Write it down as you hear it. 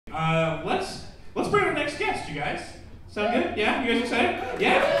let's bring our next guest, you guys. Sound good? Yeah? You guys excited?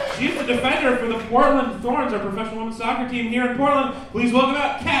 Yeah. She's the defender for the Portland Thorns, our professional women's soccer team here in Portland. Please welcome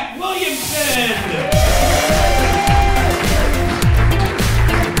out Kat Williamson.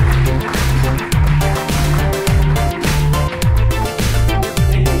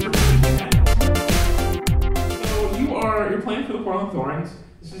 You're playing for the Portland Thorns.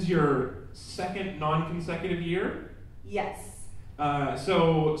 This is your second non-consecutive year. Yes.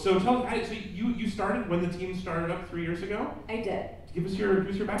 So tell us. So you started when the team started up 3 years ago. I did. Give us your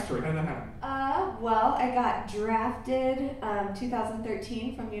backstory. How did that happen? Well, I got drafted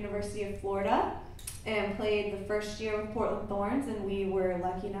 2013 from University of Florida and played the first year with Portland Thorns, and we were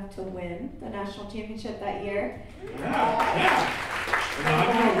lucky enough to win the national championship that year. Yeah.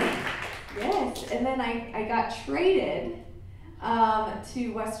 Yes, and then I got traded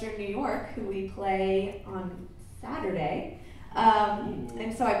to Western New York, who we play on Saturday.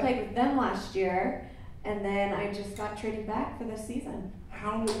 And so I played with them last year, and then I just got traded back for this season.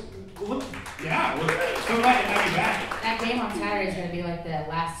 So glad to have you back. That game on Saturday is going to be like the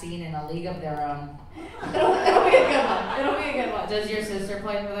last scene in a league of their own. It'll be a good one. It'll be a good one. Does your sister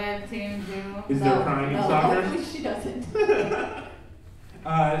play for that team too? Is there crying in soccer? Hopefully she doesn't.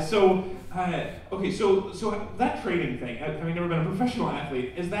 So that trading thing, having never been a professional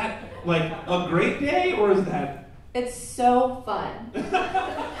athlete, is that like a great day or is that? It's so fun.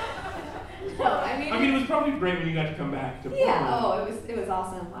 No, I mean, it was probably great when you got to come back to Portland. Yeah, it was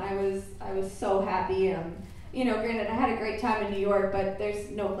awesome. I was so happy. Granted, I had a great time in New York, but there's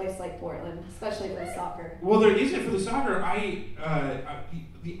no place like Portland, especially for soccer. Well, there isn't for the soccer.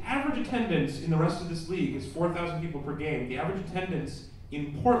 The average attendance in the rest of this league is 4,000 people per game. The average attendance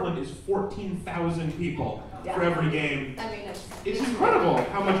in Portland is 14,000 people for every game. I mean, it's incredible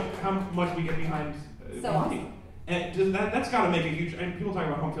how much we get behind. So awesome. And that's got to make a huge. I mean, people talk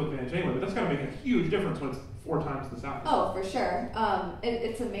about home field advantage anyway, but that's got to make a huge difference when it's 4 times the size. Oh, for sure.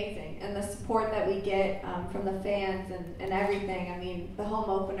 It's amazing, and the support that we get from the fans and everything. I mean, the home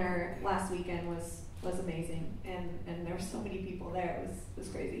opener last weekend was amazing, and there were so many people there. It was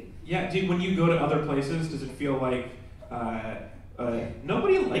crazy. Yeah. When you go to other places, does it feel like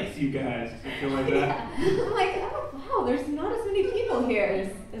nobody likes you guys? Does it feel like that? Yeah. I'm like, oh wow, there's not as many people here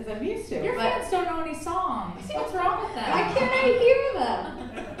as I'm used to. Your fans don't know any songs. What's wrong with them? Why can't I hear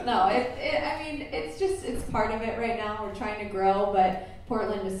them? No, it's part of it right now. We're trying to grow, but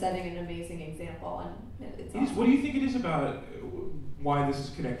Portland is setting an amazing example, and it's awesome. What do you think it is about why this is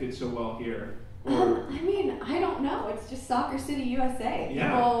connected so well here? I don't know. It's just Soccer City, USA.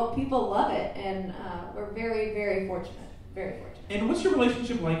 Yeah. People love it, and we're very, very fortunate. Very fortunate. And what's your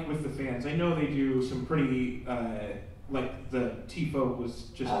relationship like with the fans? I know they do some pretty, like the TIFO was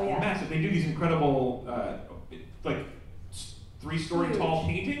just massive. They do these incredible, like 3-story tall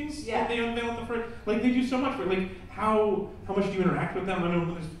paintings that they unveil in the front. Like they do so much. Like how much do you interact with them? I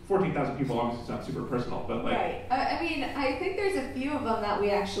mean, there's 14,000 people. Obviously, it's not super personal, but like. Right. I think there's a few of them that we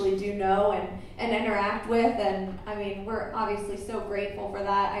actually do know and interact with, and I mean, we're obviously so grateful for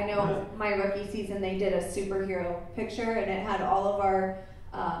that. I know my rookie season they did a superhero picture, and it had all of our.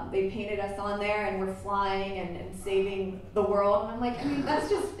 They painted us on there, and we're flying and saving the world. And I'm like, that's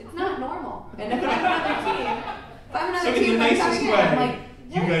just it's not normal. And if I'm another team, in the nicest way, I'm like,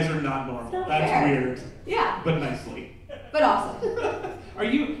 you guys are not normal. That's fair. weird. Yeah. But nicely. But awesome. Are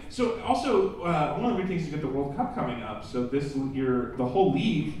you also one of the weird things is you get the World Cup coming up. So this year, the whole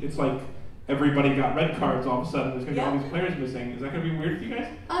league, it's like everybody got red cards all of a sudden. There's going to be all these players missing. Is that going to be weird for you guys?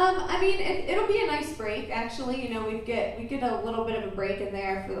 It'll be a nice break actually. We get a little bit of a break in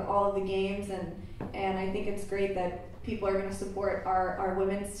there for all of the games, and I think it's great that people are going to support our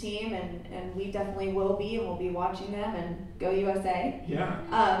women's team, and we definitely will be, and we'll be watching them, and go USA.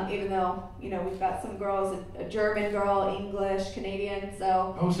 Yeah. Even though, we've got some girls, a German girl, English, Canadian,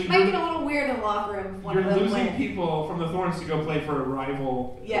 so it might get a little weird in the locker room if one of them You're losing win. people from the Thorns to go play for a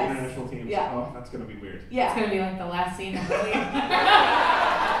rival international team. Yeah. Oh, that's going to be weird. Yeah. It's going to be like the last scene of the league.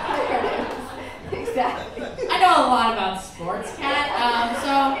 Exactly. I know a lot about sports, Kat,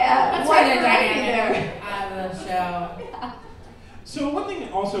 so that's why they're dynamic out of the show. Yeah. So one thing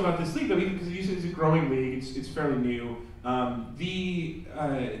also about this league, though, because you said it's a growing league, it's fairly new.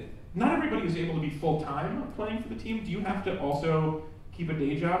 Not everybody is able to be full-time playing for the team. Do you have to also keep a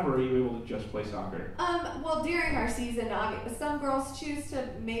day job, or are you able to just play soccer? Well, during our season, some girls choose to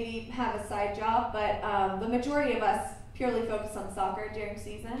maybe have a side job, but the majority of us purely focus on soccer during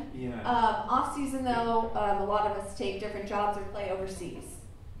season. Yeah. Off season, though, a lot of us take different jobs or play overseas.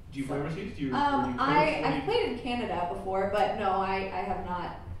 Do you play overseas? I played in Canada before, but no, I have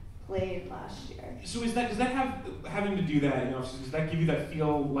not played last year. So does that having to do that, does that give you that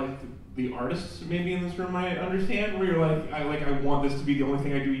feel like the artists maybe in this room I understand, where you're like, I want this to be the only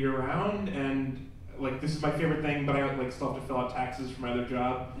thing I do year round, and like this is my favorite thing, but I like still have to fill out taxes for my other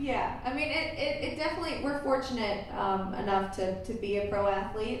job? Yeah, I mean it definitely, we're fortunate enough to be a pro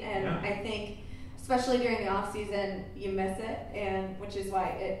athlete, and I think especially during the off season you miss it, and which is why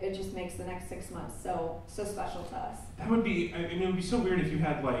it just makes the next 6 months so special to us. That would be, it would be so weird if you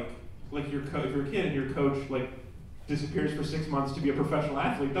had like if you're a kid and your coach like disappears for 6 months to be a professional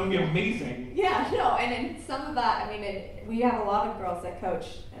athlete. That would be amazing. Yeah, no, and in some of that, we have a lot of girls that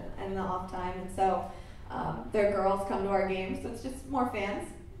coach in the off time, and so their girls come to our games, so it's just more fans.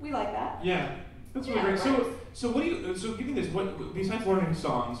 We like that. Yeah, that's really great. So what do you? So give me this. What besides learning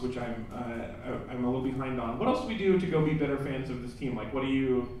songs, which I'm a little behind on, what else do we do to go be better fans of this team? Like, how do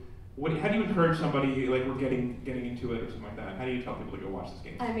you encourage somebody like we're getting into it or something like that? How do you tell people to go watch this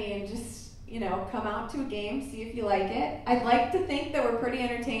game? I mean, just come out to a game, see if you like it. I'd like to think that we're pretty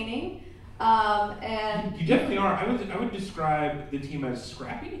entertaining, and you definitely are. I would describe the team as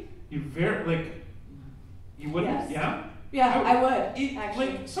scrappy. You're very you wouldn't, yes. Yeah. Yeah, I would.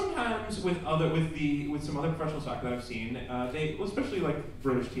 Actually, like sometimes with some other professional soccer that I've seen, especially like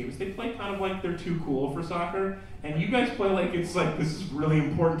British teams, they play kind of like they're too cool for soccer, and you guys play like it's like this is really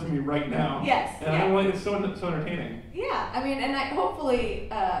important to me right now. Yes. And I like it's so entertaining. Yeah, I mean, and hopefully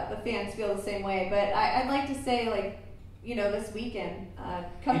the fans feel the same way. But I'd like to say this weekend,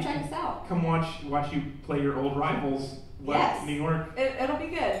 come check us out. Come watch you play your old rivals. Yes. New York. It'll be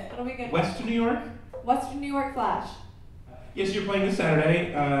good. It'll be good. Western New York. Western New York Flash. Yes, you're playing this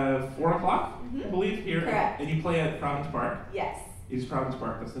Saturday, 4 o'clock, I believe, here. Correct. And you play at Province Park. Yes. It is Province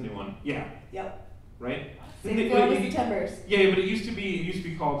Park. That's the new one. Yeah. Yep. Right. Same field as the Timbers. Yeah, but it used to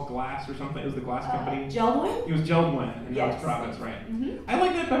be called Glass or something. It was the Glass Company. Geldwin? It was Geldwin, and now Yes. it's Province, right? Mm-hmm. I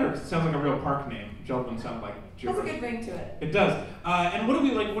like that better because it sounds like a real park name. Geldwin sounds like gibberish. Has a good ring to it. It does. And what are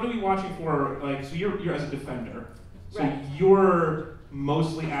we watching for? Like, so you're as a defender. So right. You're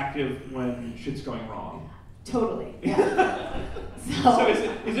mostly active when shit's going wrong. Totally. Yeah. So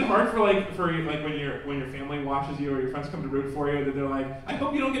is it hard for when your family watches you or your friends come to root for you that they're like, I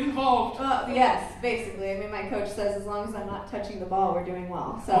hope you don't get involved? Yes, basically. I mean, my coach says as long as I'm not touching the ball, we're doing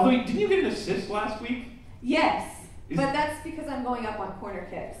well. So. Although, didn't you get an assist last week? Yes. But that's because I'm going up on corner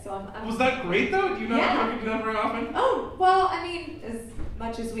kicks, so I'm Was that great though? Do you not do that very often? Oh, well, I mean, as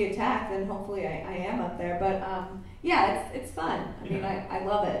much as we attack, then hopefully I am up there. But yeah, it's fun. I mean, I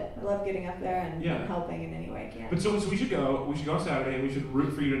love it. I love getting up there and helping in any way I can. But so we should go. We should go on Saturday, and we should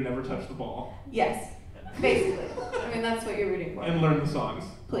root for you to never touch the ball. Yes, basically. I mean, that's what you're rooting for. And learn the songs.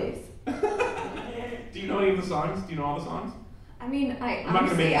 Please. Do you know any of the songs? Do you know all the songs? I mean, I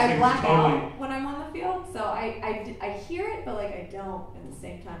black out when I'm on the field, so I hear it, but I don't at the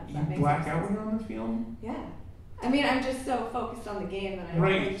same time. You black out when you're on the field? Yeah. I mean, I'm just so focused on the game that I don't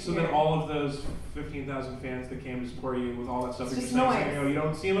Right, so that all of those 15,000 fans that came to support you with all that stuff that you're saying, you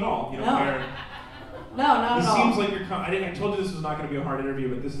don't see them at all. You don't care. No, not at all. It seems like you're. I told you this was not going to be a hard interview,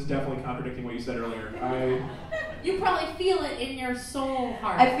 but this is definitely contradicting what you said earlier. You probably feel it in your soul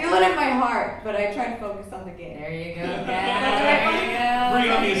heart. I feel it in my heart, but I try to focus on the game. There you go. There you go. Bring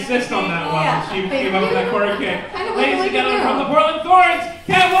on the assist on that one. Yeah. She came up with that corner kick. Kind of Ladies and gentlemen, from the Portland Thorns,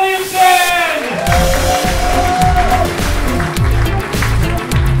 Kat Williamson!